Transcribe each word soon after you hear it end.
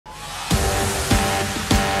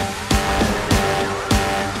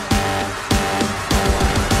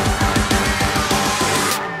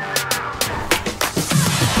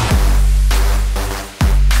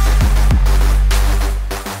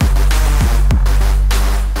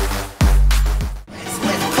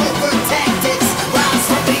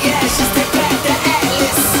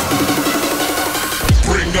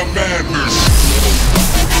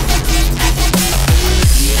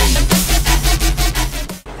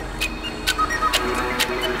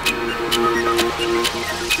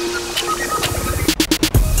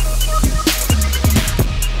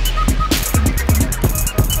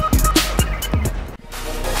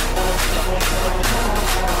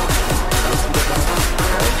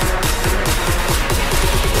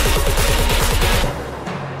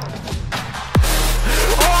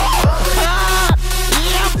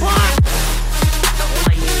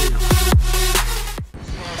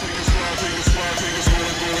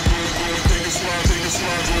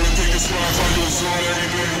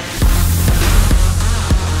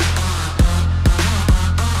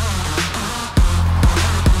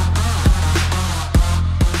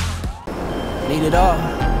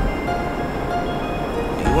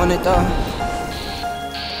want it though.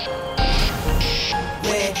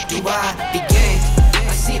 Where do I begin?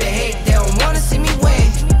 I see the hate, they don't wanna see me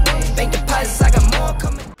win. Bank deposits, I got more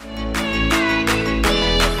coming.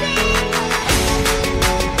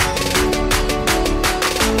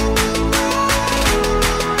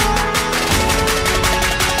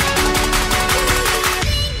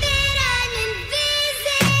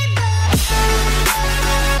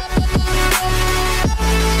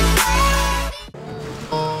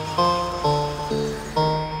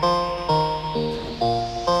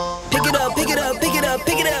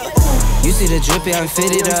 You see the drip, yeah, I'm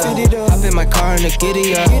fitted up. Hop in my car and the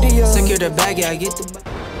giddy up. Secure the bag, yeah, I get the bag.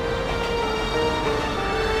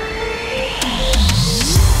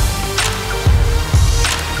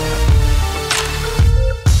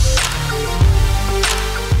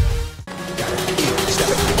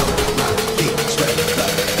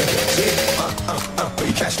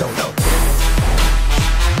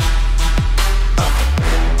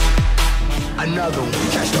 Another one,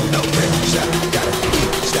 cash don't know, gotta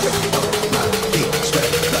step it up, my feet, spread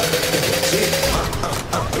the blood,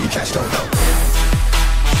 you cash don't know.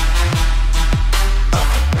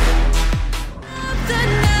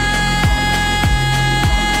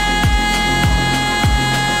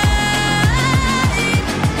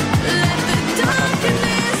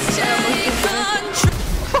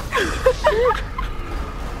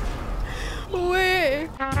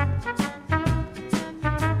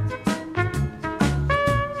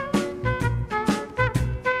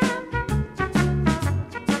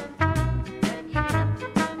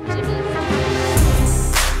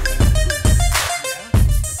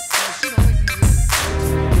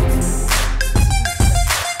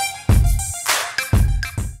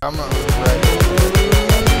 I'm ready.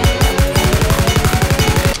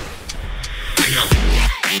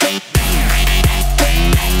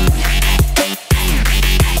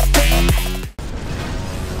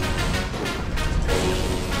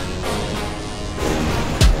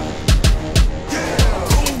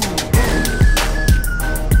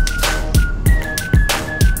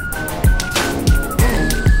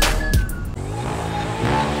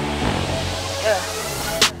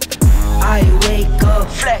 I wake up,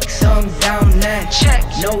 flex, I'm down that check,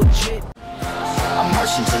 no drip. I'm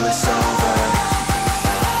marching till it's over.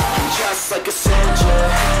 I'm just like a soldier.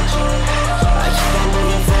 I keep on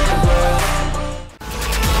moving forward.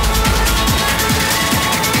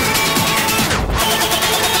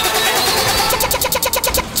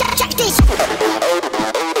 Check this.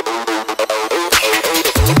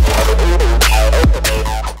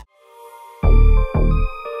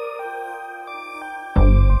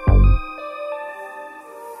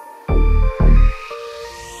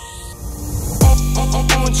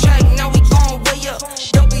 On track, now we gon' way up.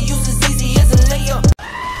 W's as easy as a layup.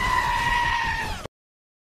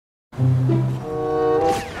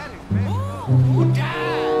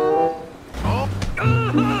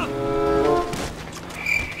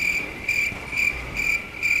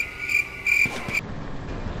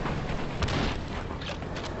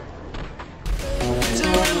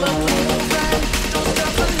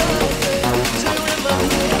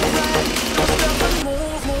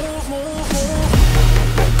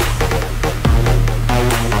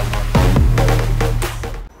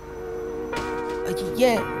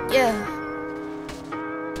 Yeah.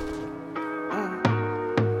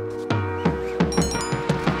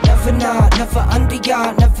 Never not, never under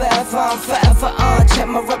yard, never ever, I'm forever on. Check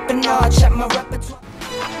my repertoire, check my repertoire.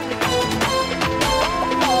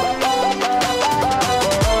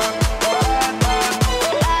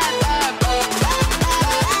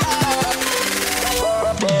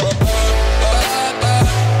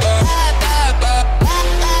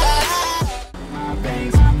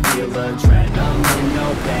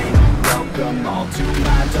 Welcome all to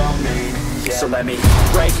my domain, yeah. So let me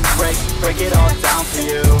break it all down for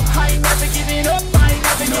you. I ain't never giving up, I ain't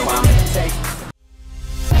never giving up. Take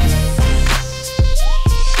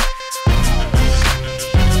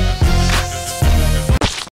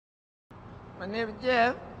My name is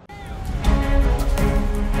Jeff.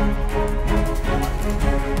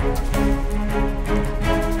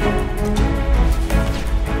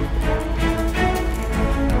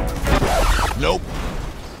 Nope.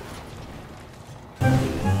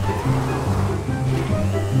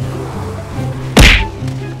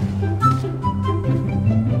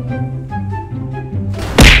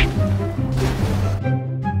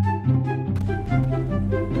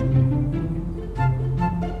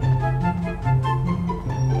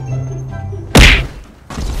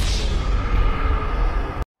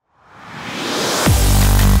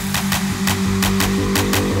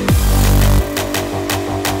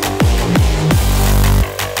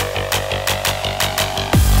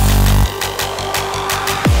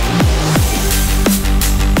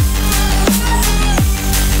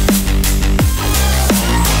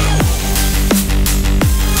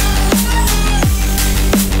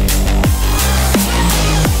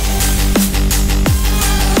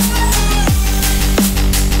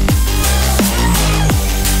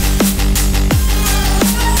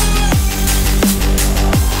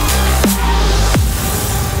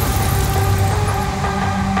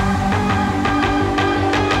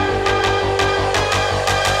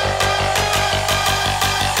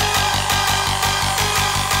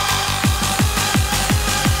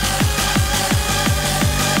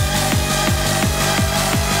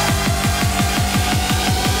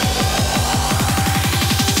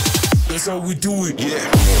 That's how we do it.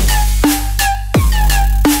 Yeah.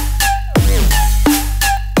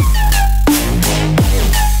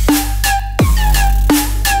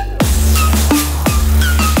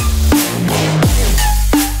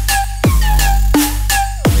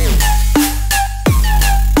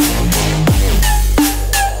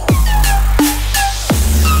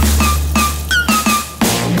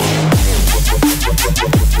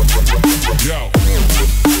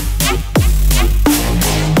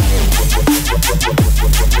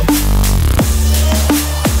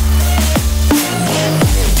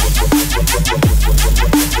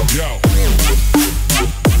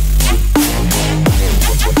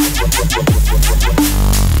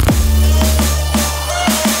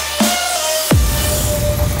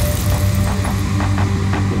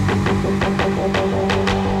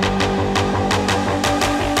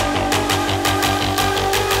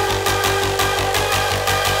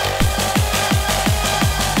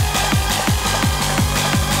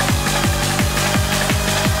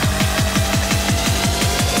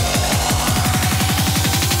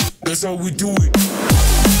 That's how we do it.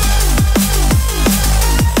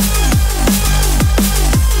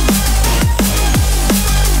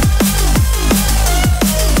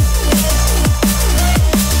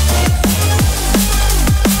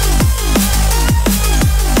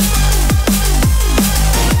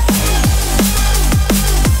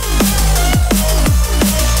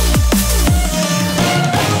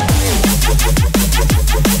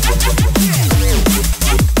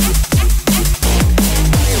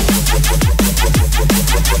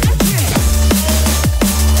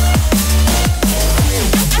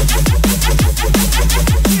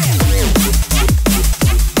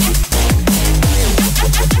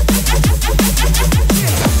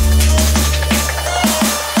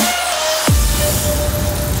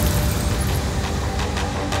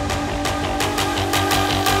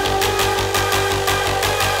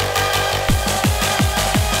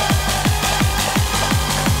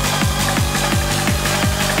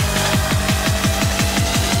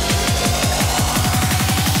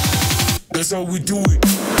 That's how we do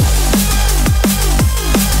it.